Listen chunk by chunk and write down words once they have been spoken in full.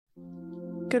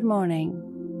Good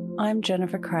morning. I'm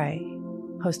Jennifer Cray,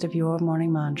 host of Your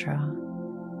Morning Mantra.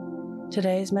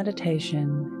 Today's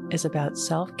meditation is about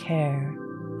self-care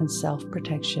and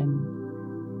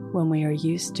self-protection when we are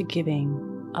used to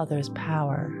giving others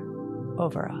power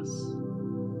over us.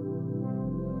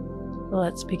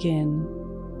 Let's begin.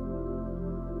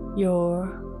 Your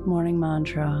morning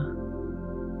mantra: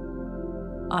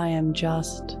 I am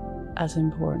just as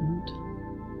important.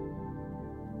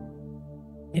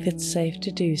 If it's safe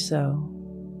to do so,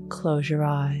 close your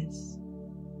eyes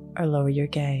or lower your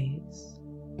gaze.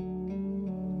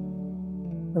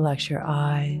 Relax your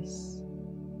eyes,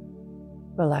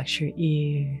 relax your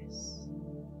ears,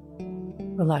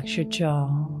 relax your jaw.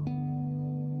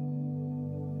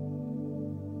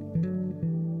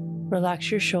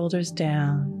 Relax your shoulders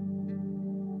down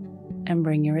and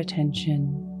bring your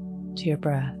attention to your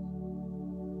breath.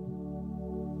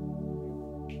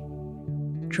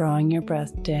 Drawing your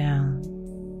breath down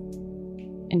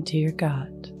into your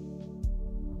gut.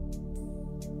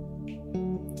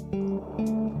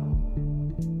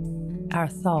 Our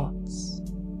thoughts,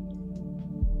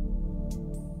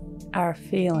 our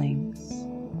feelings,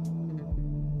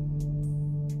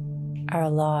 our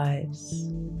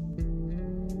lives,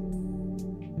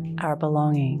 our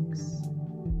belongings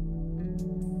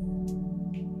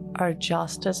are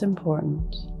just as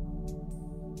important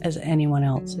as anyone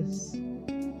else's.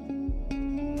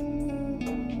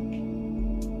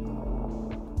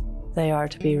 They are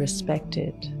to be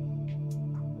respected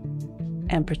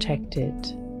and protected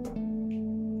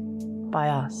by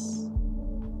us,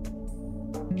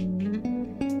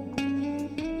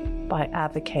 by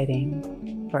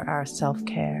advocating for our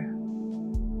self-care.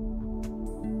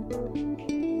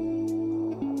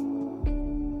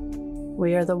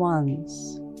 We are the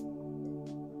ones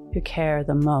who care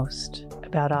the most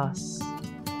about us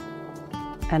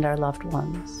and our loved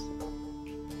ones.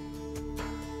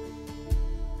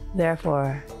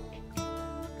 Therefore,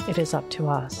 it is up to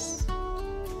us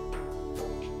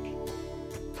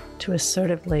to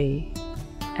assertively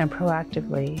and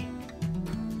proactively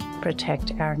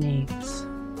protect our needs.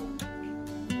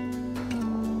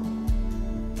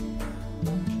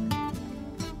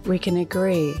 We can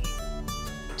agree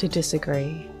to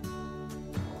disagree,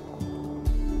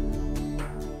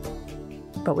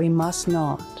 but we must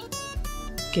not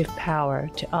give power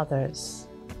to others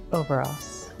over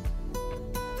us,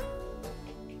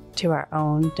 to our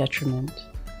own detriment.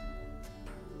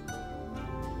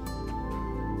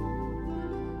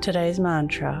 Today's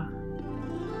mantra: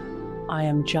 I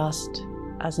am just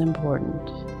as important.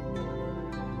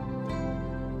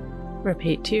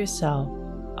 Repeat to yourself,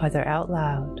 either out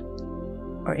loud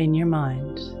or in your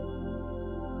mind,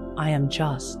 I am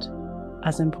just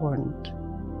as important.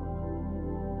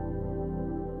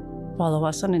 Follow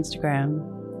us on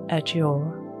Instagram at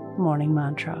Your Morning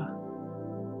Mantra.